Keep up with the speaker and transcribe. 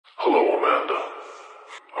Hello, Amanda.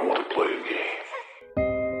 I want to play a game.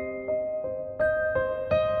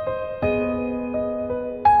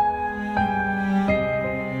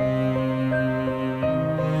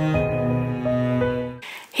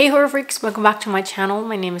 Hey horror freaks, welcome back to my channel.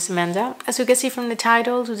 My name is Amanda. As you can see from the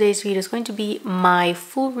title, today's video is going to be my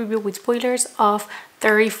full review with spoilers of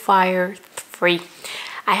Terrifier 3.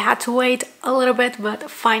 I had to wait a little bit, but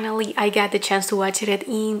finally I got the chance to watch it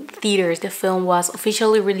in theaters. The film was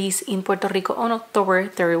officially released in Puerto Rico on October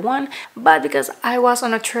 31, but because I was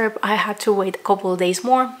on a trip, I had to wait a couple of days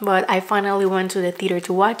more, but I finally went to the theater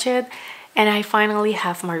to watch it, and I finally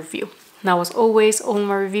have my review. Now, as always, all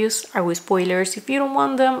my reviews are with spoilers. If you don't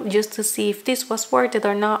want them, just to see if this was worth it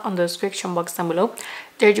or not, on the description box down below,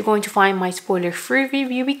 there you're going to find my spoiler-free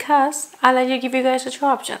review because I like to give you guys the two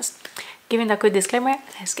options. Given that quick disclaimer,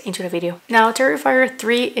 let's get into the video. Now, Terrifier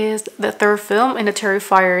 3 is the third film in the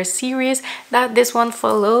Terrifier series that this one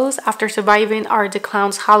follows. After surviving Art the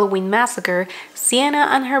Clown's Halloween massacre, Sienna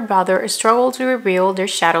and her brother struggle to rebuild their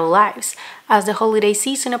shadow lives. As the holiday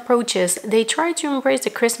season approaches, they try to embrace the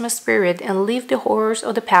Christmas spirit and leave the horrors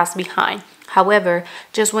of the past behind. However,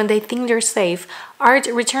 just when they think they're safe, Art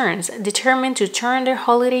returns, determined to turn their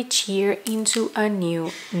holiday cheer into a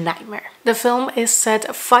new nightmare. The film is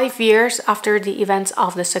set 5 years after the events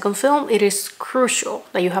of the second film. It is crucial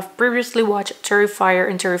that you have previously watched Terrifier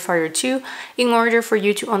and Terrifier 2 in order for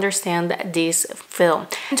you to understand this film.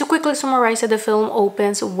 And to quickly summarize it, the film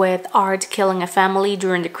opens with Art killing a family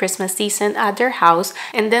during the Christmas season at their house,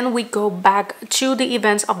 and then we go back to the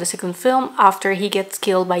events of the second film after he gets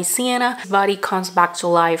killed by Sienna. His body comes back to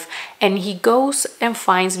life, and he goes and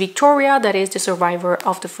finds Victoria, that is the survivor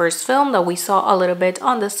of the first film that we saw a little bit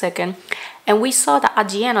on the second, and we saw that at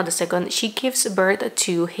the end of the second she gives birth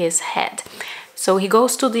to his head. So he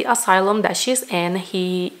goes to the asylum that she's in,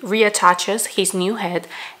 he reattaches his new head,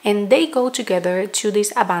 and they go together to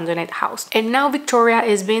this abandoned house. And now Victoria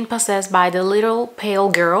is being possessed by the little pale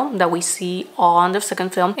girl that we see on the second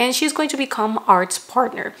film, and she's going to become Art's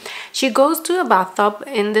partner. She goes to a bathtub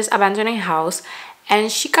in this abandoned house, and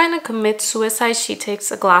she kind of commits suicide. She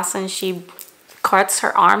takes a glass and she cuts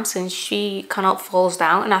her arms and she kind of falls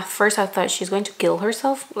down, and at first I thought she's going to kill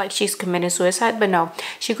herself, like she's committing suicide, but no,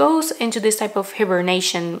 she goes into this type of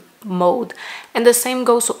hibernation mode. And the same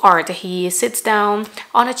goes to Art. He sits down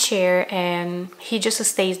on a chair and he just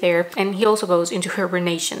stays there, and he also goes into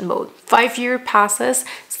hibernation mode. 5 years passes.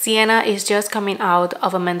 Sienna is just coming out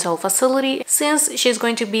of a mental facility since she's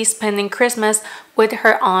going to be spending Christmas with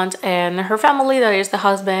her aunt and her family, that is the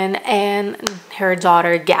husband and her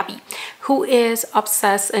daughter Gabby, who is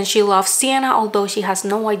obsessed, and she loves Sienna, although she has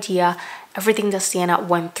no idea everything that Sienna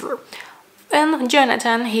went through. And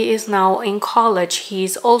Jonathan, he is now in college.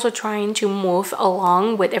 He's also trying to move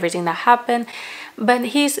along with everything that happened, but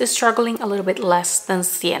he's struggling a little bit less than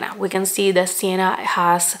Sienna. We can see that Sienna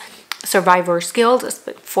has survivor skills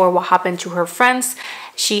for what happened to her friends.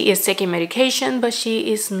 She is taking medication, but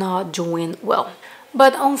she is not doing well.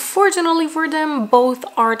 But unfortunately for them, both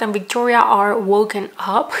Art and Victoria are woken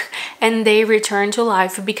up and they return to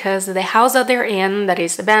life because the house that they're in, that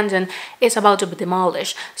is abandoned, is about to be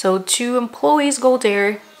demolished. So 2 employees go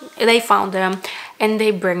there, they found them, and they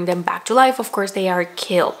bring them back to life. Of course, they are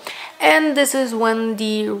killed. And this is when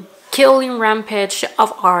the killing rampage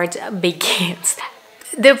of Art begins.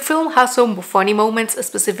 The film has some funny moments,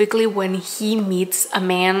 specifically when he meets a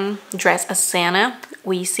man dressed as Santa.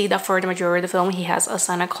 We see that for the majority of the film he has a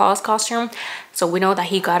Santa Claus costume, so we know that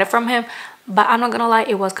he got it from him. But I'm not gonna lie,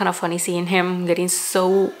 it was kind of funny seeing him getting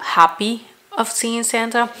so happy of seeing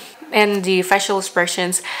Santa and the facial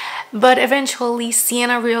expressions. But eventually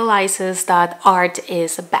Sienna realizes that Art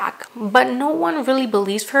is back, but no one really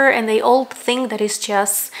believes her, and they all think that it's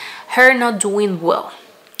just her not doing well.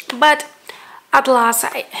 But at last,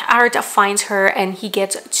 Art finds her and he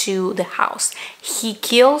gets to the house. He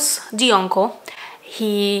kills the uncle,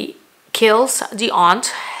 he kills the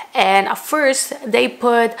aunt, and at first they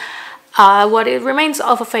put what it remains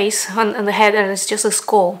of a face on the head, and it's just a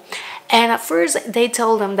skull. And at first they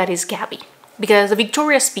tell them that it's Gabby, because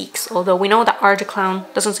Victoria speaks. Although we know that Art the Clown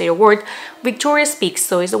doesn't say a word, Victoria speaks,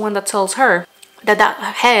 so it's the one that tells her that that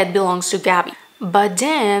head belongs to Gabby. But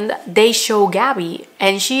then they show Gabby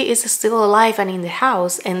and she is still alive and in the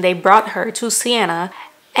house, and they brought her to Sienna.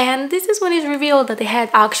 And this is when it's revealed that the head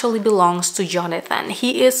actually belongs to Jonathan.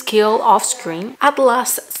 He is killed off screen. At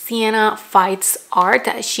last, Sienna fights Art.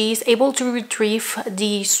 She's able to retrieve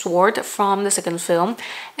the sword from the second film,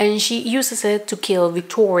 and she uses it to kill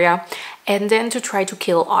Victoria and then to try to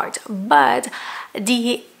kill Art. But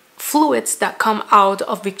the fluids that come out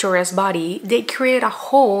of Victoria's body, they create a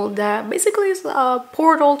hole that basically is a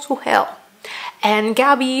portal to hell. And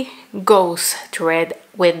Gabby goes through it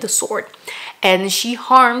with the sword. And she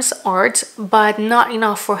harms Art, but not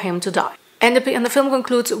enough for him to die. And the film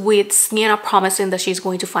concludes with Sienna promising that she's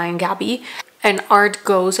going to find Gabby. And Art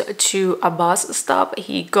goes to a bus stop.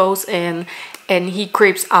 He goes in and he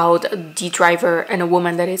creeps out the driver and a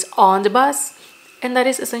woman that is on the bus. And that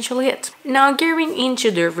is essentially it. Now getting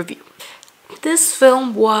into the review. This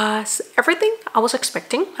film was everything I was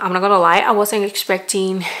expecting. I'm not gonna lie, I wasn't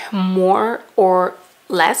expecting more or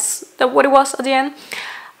less than what it was at the end.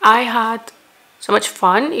 I had so much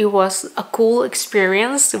fun. It was a cool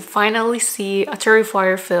experience to finally see a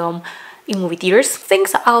Terrifier film in movie theaters.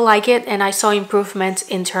 Things I like it, and I saw improvements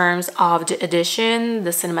in terms of the edition,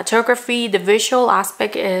 the cinematography, the visual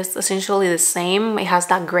aspect is essentially the same. It has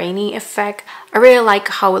that grainy effect. I really like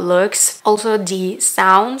how it looks. Also the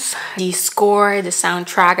sounds, the score, the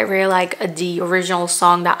soundtrack. I really like the original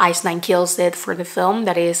song that Ice Nine Kills did for the film.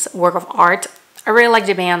 That is work of art. I really like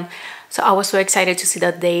the band, so I was so excited to see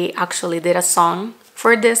that they actually did a song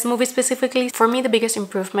for this movie specifically. For me, the biggest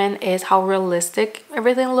improvement is how realistic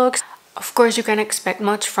everything looks. Of course, you can't expect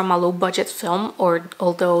much from a low-budget film,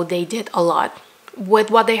 although they did a lot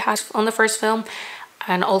with what they had on the first film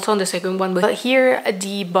and also on the second one. But here,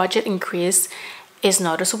 the budget increase is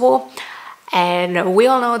noticeable, and we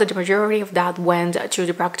all know that the majority of that went to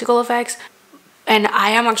the practical effects. And I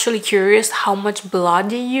am actually curious how much blood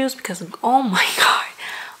they used, because oh my god,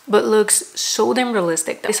 but looks so damn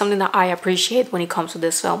realistic. That is something that I appreciate when it comes to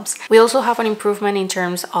these films. We also have an improvement in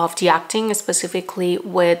terms of the acting, specifically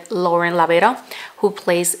with Lauren Lavera, who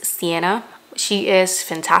plays Sienna. She is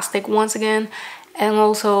fantastic once again. And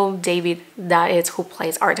also David, that is who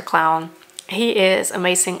plays Art the Clown. He is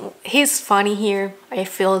amazing. He's funny here. I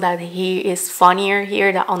feel that he is funnier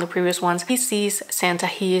here than on the previous ones. He sees Santa,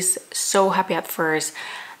 he is so happy at first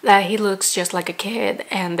that he looks just like a kid,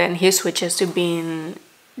 and then he switches to being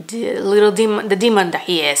the demon that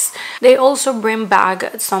he is. They also bring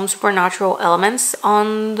back some supernatural elements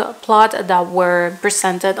on the plot that were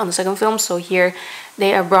presented on the second film, so here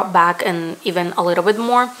they are brought back and even a little bit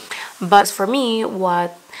more. But for me,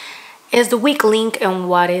 what is the weak link and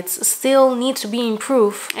what it still needs to be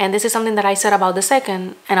improved, and this is something that I said about the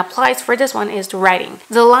second and applies for this one, is the writing.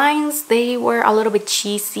 The lines, they were a little bit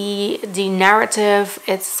cheesy. The narrative,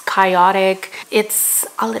 it's chaotic. It's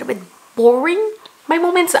a little bit boring. By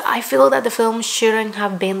moments, I feel that the film shouldn't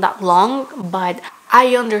have been that long, but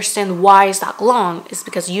I understand why it's that long. It's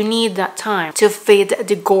because you need that time to fit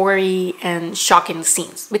the gory and shocking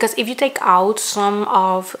scenes. Because if you take out some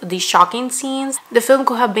of the shocking scenes, the film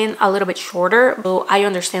could have been a little bit shorter. So I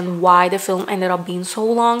understand why the film ended up being so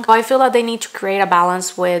long. So I feel that they need to create a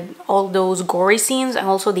balance with all those gory scenes and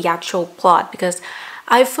also the actual plot, because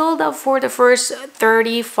I feel that for the first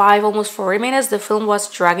 35, almost 40 minutes, the film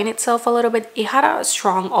was dragging itself a little bit. It had a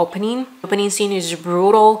strong opening. The opening scene is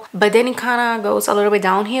brutal, but then it kind of goes a little bit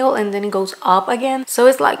downhill and then it goes up again. So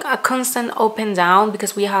it's like a constant up and down,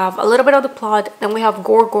 because we have a little bit of the plot, then we have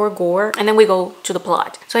gore, and then we go to the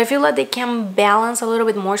plot. So I feel like they can balance a little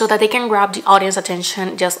bit more so that they can grab the audience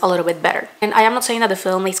attention just a little bit better. And I am not saying that the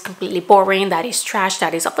film is completely boring, that is trash,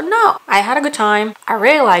 that is up, but no, I had a good time. I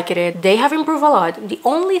really liked it. They have improved a lot. The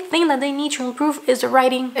only thing that they need to improve is the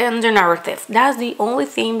writing and the narrative. That's the only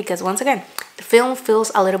thing, because once again, the film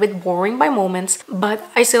feels a little bit boring by moments, but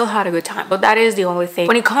I still had a good time. But that is the only thing.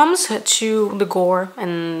 When it comes to the gore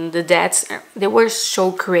and the deaths, they were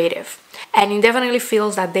so creative. And it definitely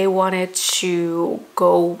feels that they wanted to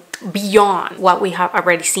go beyond what we have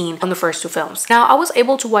already seen on the first two films. Now, I was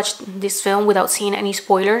able to watch this film without seeing any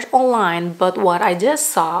spoilers online, but what I just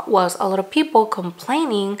saw was a lot of people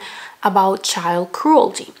complaining about child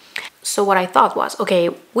cruelty. So what I thought was, okay,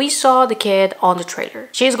 we saw the kid on the trailer.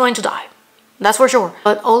 She's going to die. That's for sure.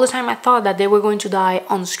 But all the time I thought that they were going to die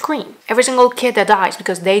on screen. Every single kid that dies,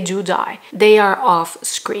 because they do die, they are off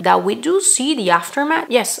screen. That we do see the aftermath.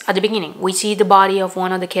 Yes, at the beginning, we see the body of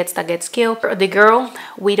one of the kids that gets killed. The girl,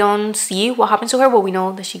 we don't see what happens to her, but we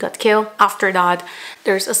know that she got killed. After that,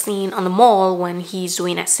 there's a scene on the mall when he's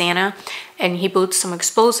doing a Santa and he puts some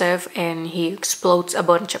explosive and he explodes a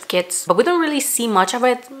bunch of kids. But we don't really see much of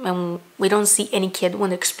it, and we don't see any kid when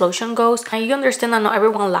the explosion goes. And you understand that not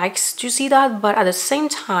everyone likes to see that, but at the same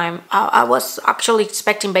time, I was actually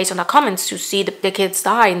expecting, based on the comments, to see the kids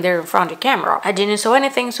die and they're in front of the camera. I didn't saw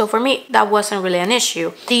anything, so for me, that wasn't really an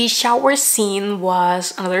issue. The shower scene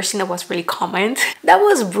was another scene that was really common. That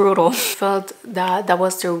was brutal. I felt that that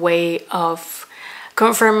was their way of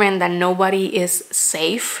confirming that nobody is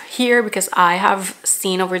safe here, because I have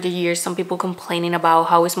seen over the years some people complaining about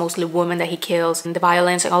how it's mostly women that he kills and the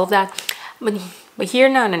violence and all of that. But here,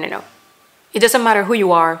 no. It doesn't matter who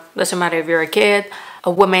you are. It doesn't matter if you're a kid, a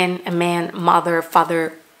woman, a man, mother, father.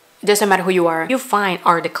 It doesn't matter who you are. You find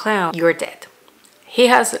Art the Clown, you're dead. He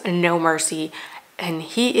has no mercy, and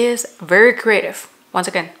he is very creative. Once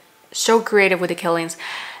again, so creative with the killings.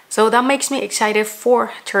 So that makes me excited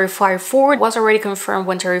for Terrifier 4. It was already confirmed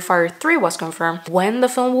when Terrifier 3 was confirmed. When the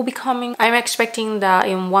film will be coming, I'm expecting that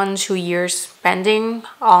in 1-2 years, depending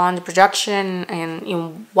on the production and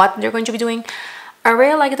in what they're going to be doing. I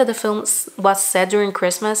really like that the film was set during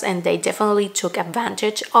Christmas, and they definitely took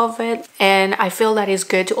advantage of it. And I feel that it's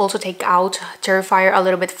good to also take out Terrifier a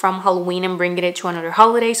little bit from Halloween and bring it to another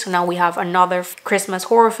holiday. So now we have another Christmas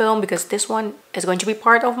horror film, because this one is going to be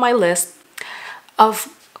part of my list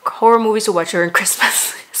of horror movies to watch during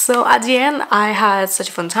Christmas. So at the end, I had such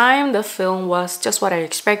a fun time. The film was just what I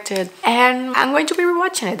expected, and I'm going to be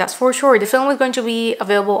rewatching it, that's for sure. The film is going to be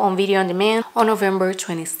available on video on demand on November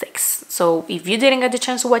 26th. So if you didn't get the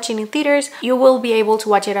chance to watch it in theaters, you will be able to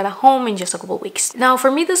watch it at home in just a couple weeks. Now for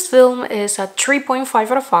me, this film is a 3.5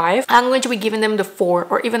 out of 5. I'm going to be giving them the 4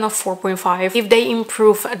 or even a 4.5 if they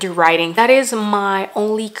improve the writing. That is my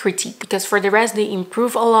only critique, because for the rest, they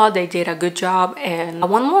improve a lot. They did a good job, and I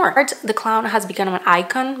want more. Art the Clown has become an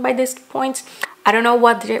icon by this point. I don't know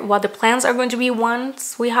what the plans are going to be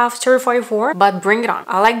once we have Terrifier 4, but bring it on.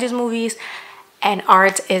 I like these movies, and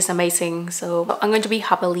Art is amazing, so I'm going to be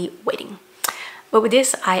happily waiting. But with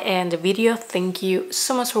this, I end the video. Thank you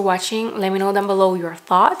so much for watching. Let me know down below your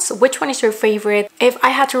thoughts. Which one is your favorite? If I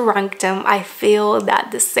had to rank them, I feel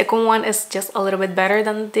that the second one is just a little bit better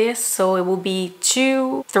than this. So it will be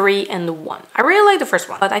 2, 3, and 1. I really like the first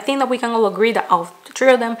one, but I think that we can all agree that of the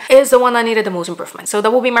 3 of them is the one that needed the most improvement. So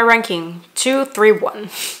that will be my ranking, 2, 3, 1.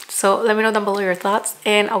 So let me know down below your thoughts,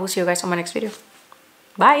 and I will see you guys on my next video.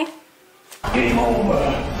 Bye! Game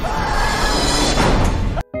over.